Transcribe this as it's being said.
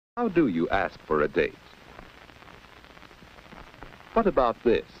How do you ask for a date? What about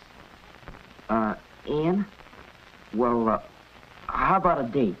this? Ann? Well, how about a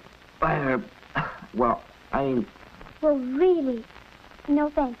date? Well, I mean... Well, really, no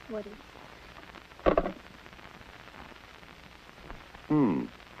thanks, Woody.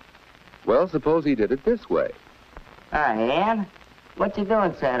 Well, suppose he did it this way. Hi, Ann. What you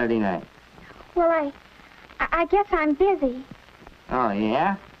doing Saturday night? Well, I guess I'm busy. Oh,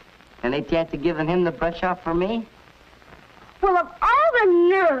 yeah? Any chance of giving him the brush off for me? Well, of all the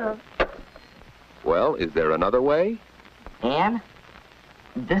nerve! Well, is there another way? Ann?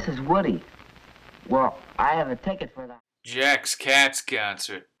 This is Woody. Well, I have a ticket for the... Jack's Cats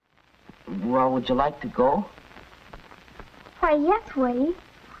concert. Well, would you like to go? Why, yes, Woody.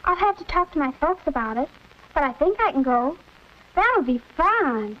 I'll have to talk to my folks about it, but I think I can go. That'll be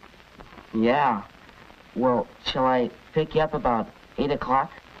fun. Yeah. Well, shall I pick you up about 8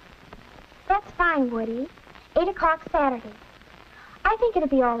 o'clock? That's fine, Woody. 8 o'clock Saturday. I think it'll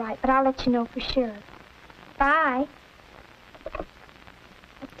be all right, but I'll let you know for sure. Bye. A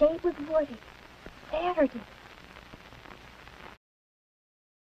date with Woody. Saturday.